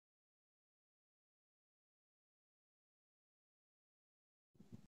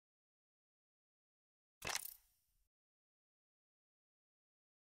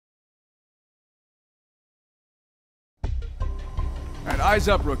Alright, eyes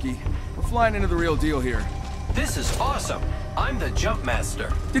up, rookie. We're flying into the real deal here. This is awesome. I'm the jump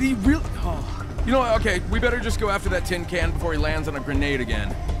master. Did he really? Oh. You know what? Okay, we better just go after that tin can before he lands on a grenade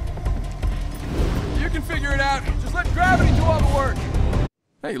again. You can figure it out. Just let gravity do all the work.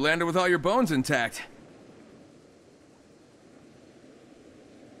 Hey, you landed with all your bones intact.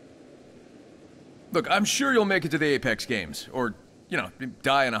 Look, I'm sure you'll make it to the Apex games. Or, you know,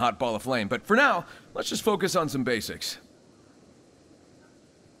 die in a hot ball of flame. But for now, let's just focus on some basics.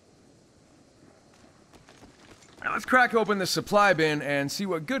 Now let's crack open this supply bin and see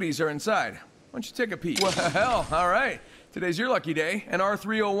what goodies are inside. Why don't you take a peek? Well, alright. Today's your lucky day. An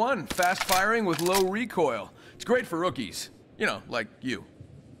R301, fast firing with low recoil. It's great for rookies. You know, like you.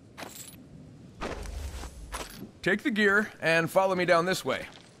 Take the gear and follow me down this way.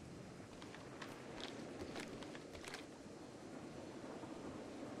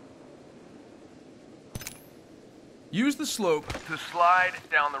 Use the slope to slide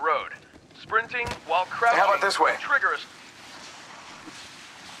down the road. Sprinting while crouching. How about this way? Triggers.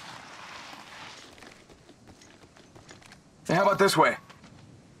 How about this way?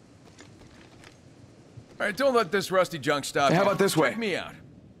 Alright, don't let this rusty junk stop you. How about this way? Check me out.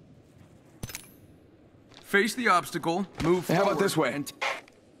 Face the obstacle, move forward. How about this way? And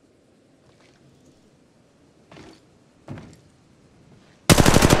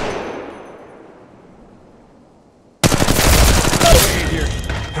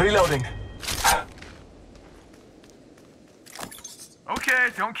Reloading. Okay,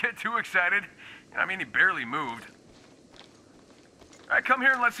 don't get too excited. I mean, he barely moved. Alright, come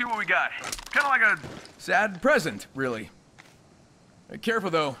here and let's see what we got. Kind of like a sad present, really. Hey, careful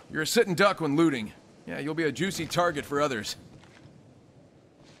though, you're a sitting duck when looting. Yeah, you'll be a juicy target for others.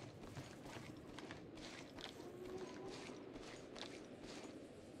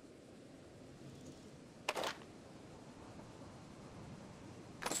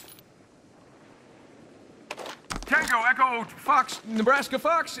 Tango, Echo, Fox, Nebraska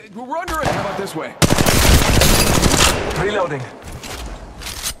Fox, we're under it. How about this way? Reloading.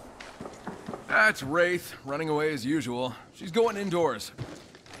 That's Wraith, running away as usual. She's going indoors.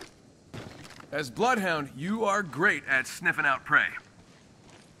 As Bloodhound, you are great at sniffing out prey.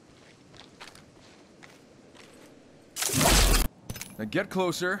 Now get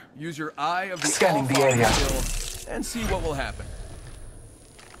closer, use your eye of the Scanning the area. skill, and see what will happen.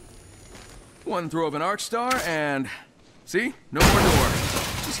 One throw of an arc star, and... See? No more door.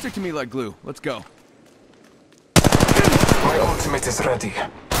 Just stick to me like glue. Let's go. My ultimate is ready.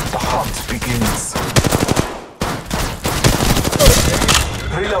 The hunt begins.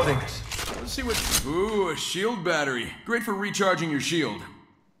 Reloading. Let's see what... Ooh, a shield battery. Great for recharging your shield.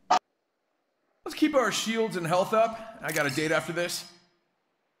 Let's keep our shields and health up. I got a date after this.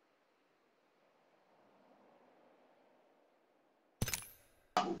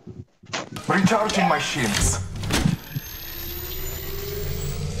 Recharging my shields.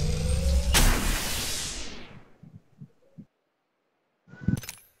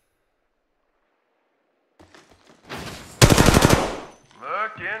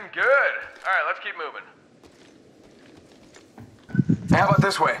 Looking good. Alright, let's keep moving. How about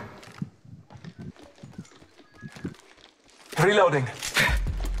this way? Reloading.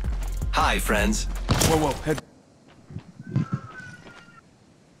 Hi, friends. Whoa, whoa, head.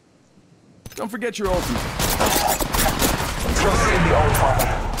 Don't forget your ultimate. Trust in the old father.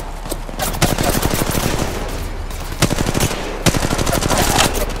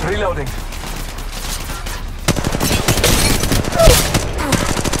 Reloading.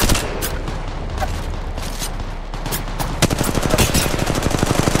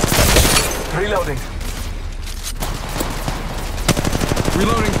 Reloading.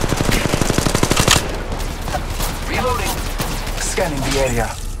 Reloading. Reloading. Scanning the area.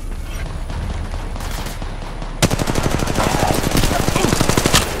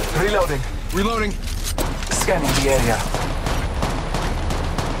 Reloading. Reloading. Scanning the area.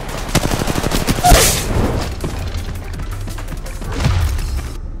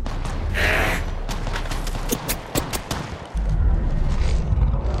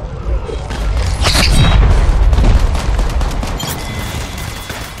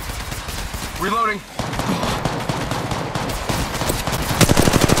 Reloading.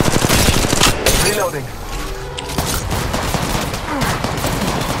 Reloading.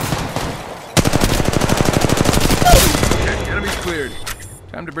 Enemy's cleared.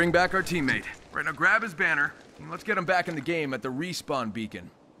 Time to bring back our teammate. Right, now grab his banner, and let's get him back in the game at the respawn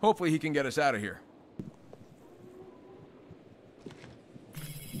beacon. Hopefully he can get us out of here.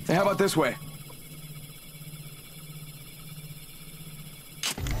 Hey, how about this way?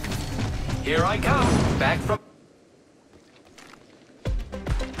 Here I come. Back from...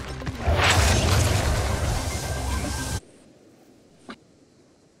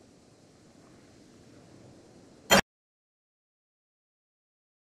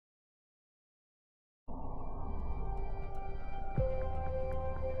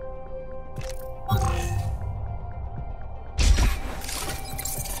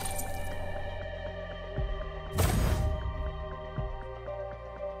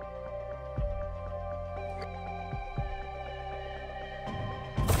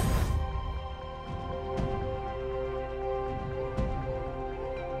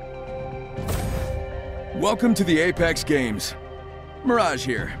 Welcome to the Apex Games. Mirage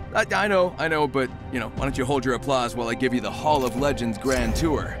here. I know, but, you know, why don't you hold your applause while I give you the Hall of Legends Grand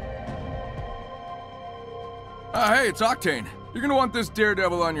Tour? Hey, it's Octane. You're gonna want this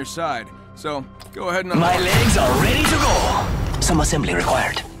daredevil on your side, so go ahead and... My legs are ready to go. Some assembly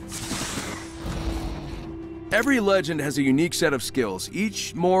required. Every legend has a unique set of skills,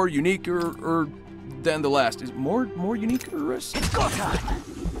 each more unique than the last. Is more unique or... It's go time.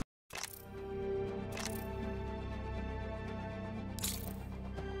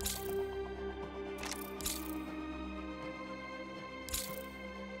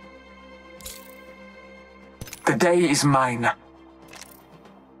 The day is mine.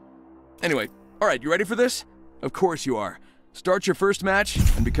 Anyway, alright, you ready for this? Of course you are. Start your first match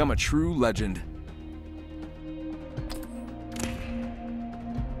and become a true legend.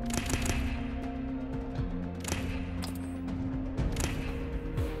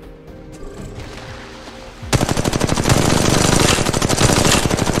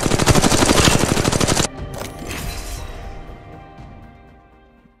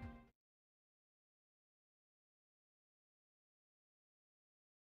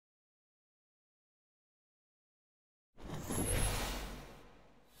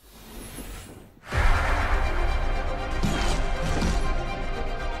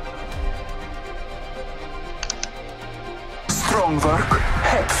 Strong work,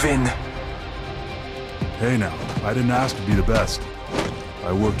 Hepvin. Hey now, I didn't ask to be the best.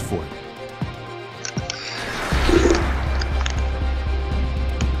 I worked for it.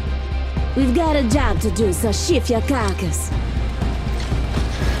 We've got a job to do, so shift your carcass.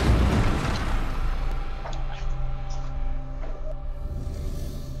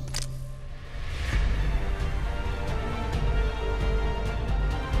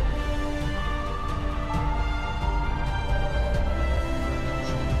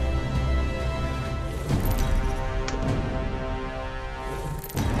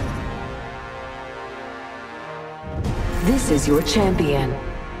 This is your champion.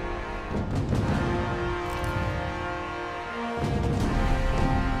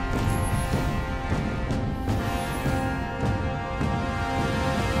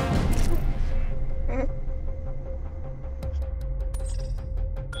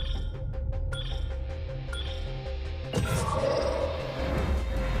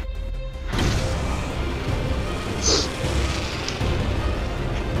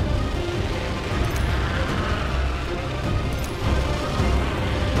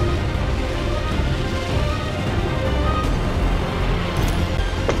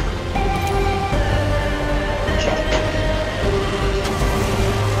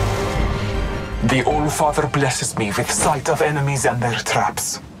 The All-Father blesses me with sight of enemies and their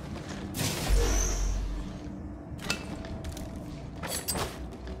traps.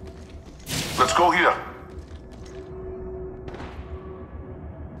 Let's go here.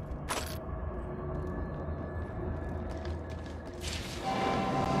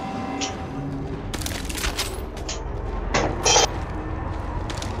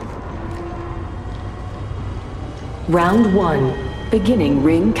 Round 1. Beginning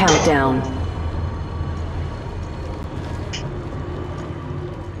ring countdown.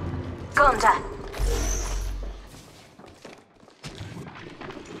 Contact.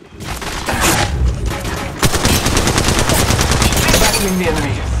 Battling the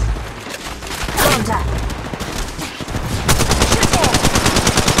enemy. Contact.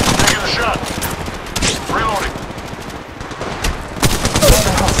 Taking a shot. Reloading.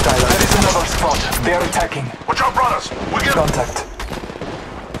 Another hostile. There is another spot. They are attacking. Watch out, brothers. We get Contact.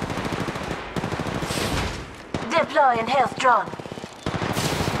 Deploying health drone.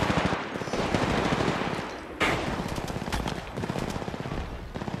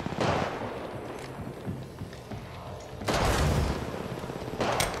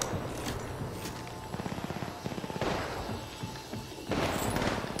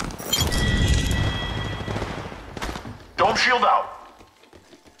 Dome shield out.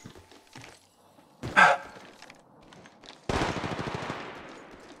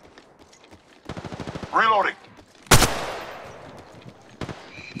 Reloading.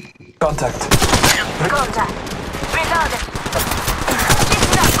 Contact. Contact. Reloaded.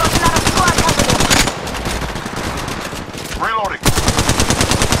 Listen up, got another squad coming in. Reloading.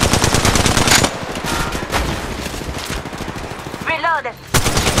 Reloaded.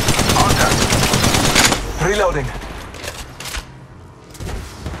 Contact. Reloading.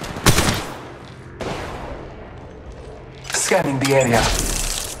 Scanning the area.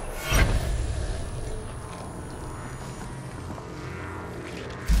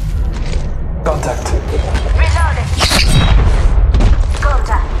 Contact. Reloaded.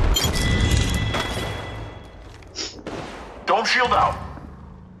 Contact. shield out.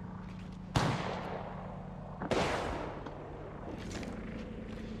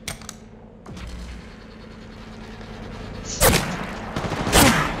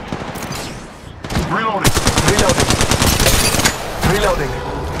 Reloading. Reloading.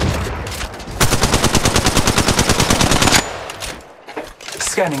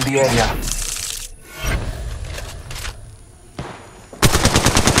 Scanning the area.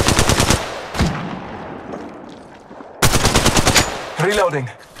 Reloading.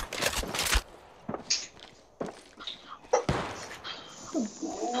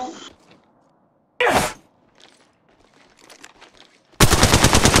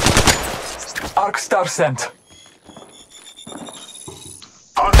 Arc star sent.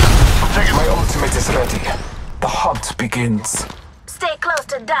 I'm taking My ultimate is ready. The hunt begins. Stay close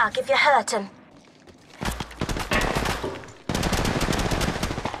to Doc if you're hurting.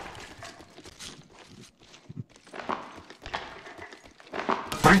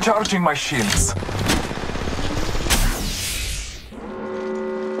 Recharging my shields.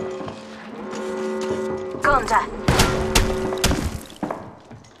 Contact.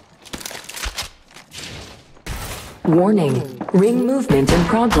 Warning. Ring movement in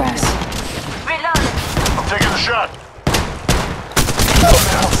progress. Reloading. I'm taking the shot.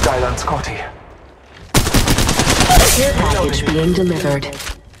 Hostile on Scotty. Care package being delivered.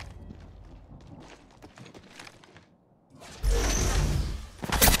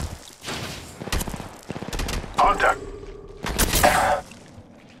 Contact.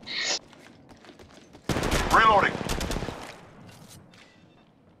 Reloading.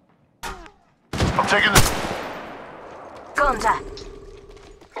 I'm taking the... Contact.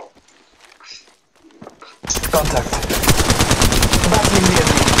 Contact. Battling the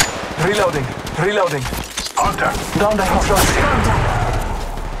enemy. Reloading. Contact. Down the hostile. Contact.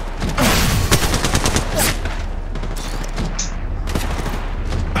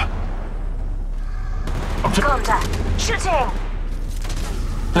 Contact. Shooting.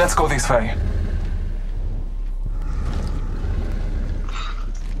 Let's go this way.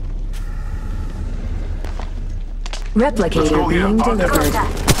 Replicator being delivered.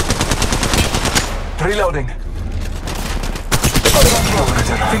 Contact. Reloading.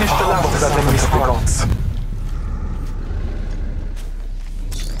 Finish the last of that enemy's guns.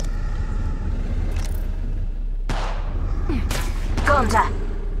 Contact.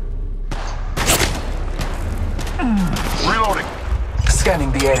 Reloading.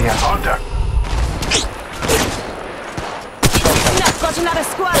 Scanning the area. Contact. I've got another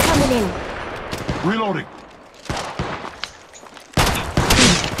squad coming in. Reloading.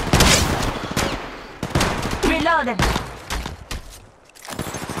 Reloading.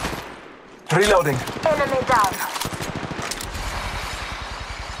 Reloading. Enemy down.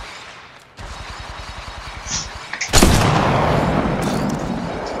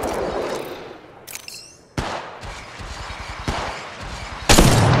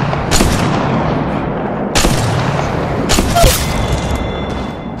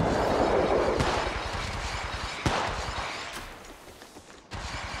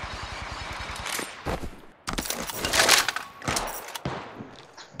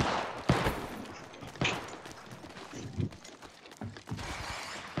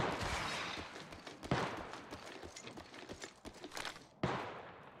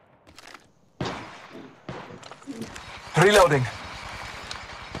 Reloading.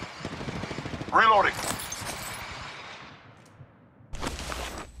 Reloading.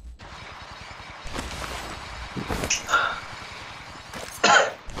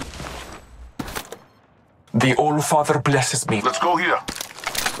 The All-Father blesses me. Let's go here.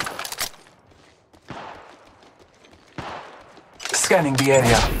 Scanning the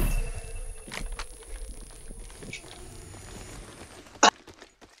area.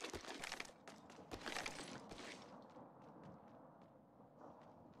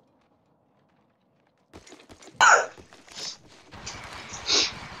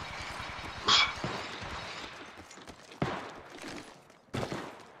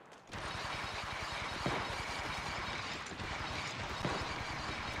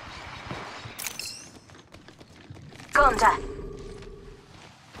 Contact.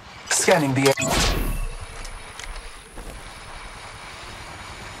 Scanning the area.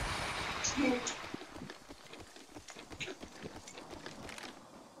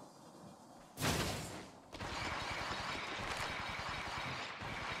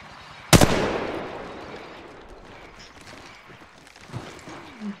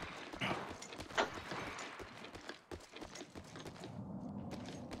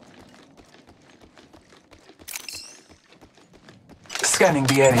 Scanning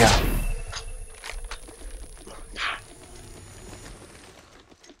the area.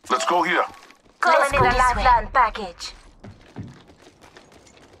 package.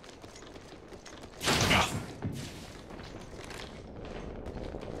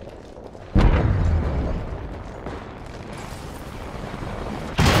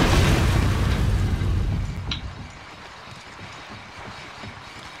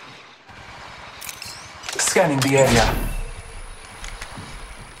 Scanning the area.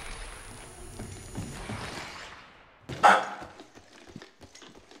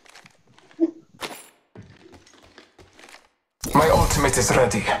 My ultimate is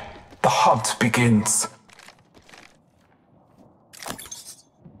ready. The hunt begins.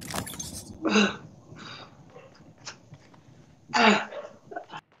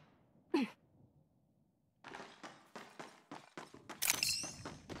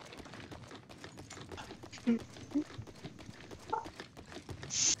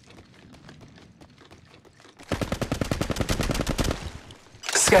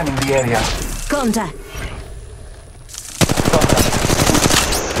 Scanning the area. Contact.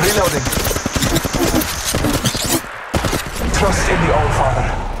 Reloading. Trust in the All-Father.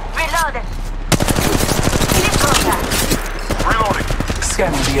 Reloaded. Keep contact. Reloading.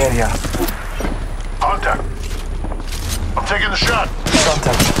 Scanning the area. Contact. I'm taking the shot.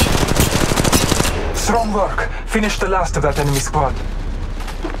 Contact. Strong work. Finish the last of that enemy squad.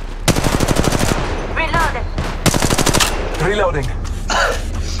 Reloaded. Reloading.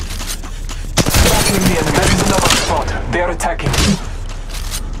 Tracking the enemy. There is another squad. They are attacking.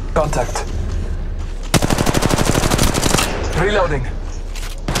 Contact. Reloading.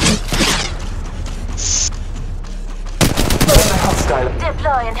 Another hostile.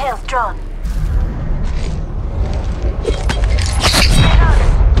 Deploying health drone.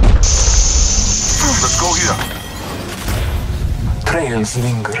 Let's go here. Trails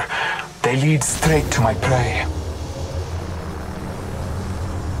linger. They lead straight to my prey.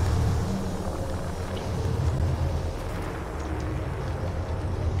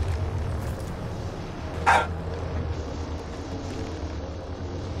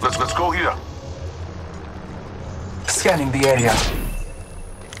 Let's go here. Scanning the area.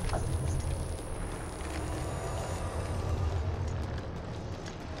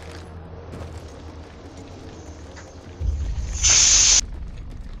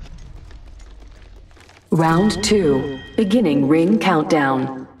 Round 2. Beginning ring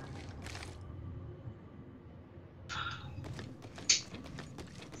countdown.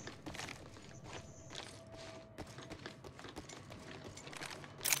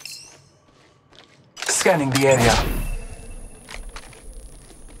 Scanning the area.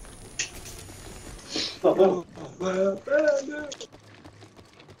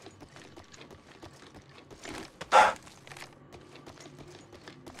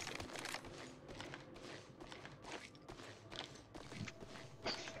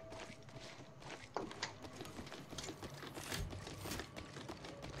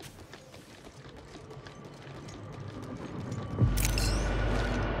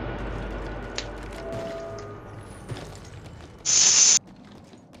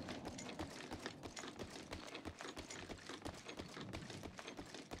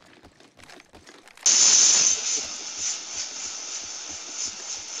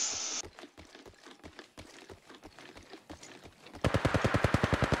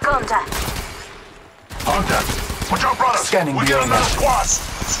 Contact. Contact. Watch out, brothers. Scanning we the get area. another squad.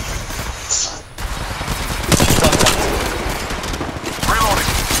 Reloading.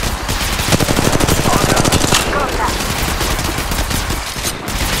 Contact. Contact.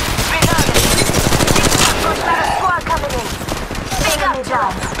 Reloaded. Got another squad coming in. Big up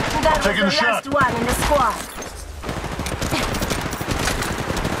job. That was taking the the shot. last one in the squad.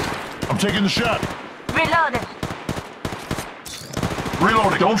 I'm taking the shot. Reloaded.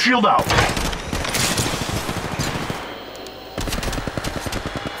 Reloading. Don't shield out.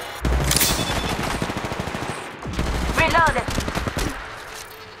 Reloaded.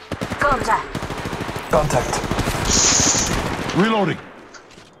 Contact. Contact. Reloading.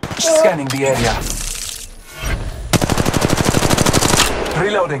 Scanning the area.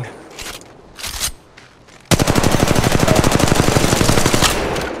 Reloading.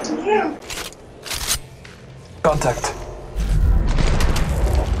 Contact.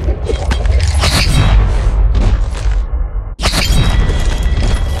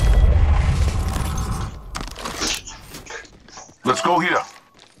 Let's go here.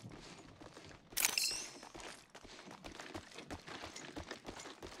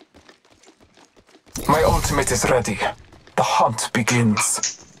 My ultimate is ready. The hunt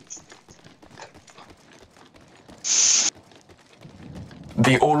begins.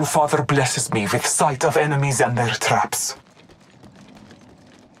 The All-Father blesses me with sight of enemies and their traps.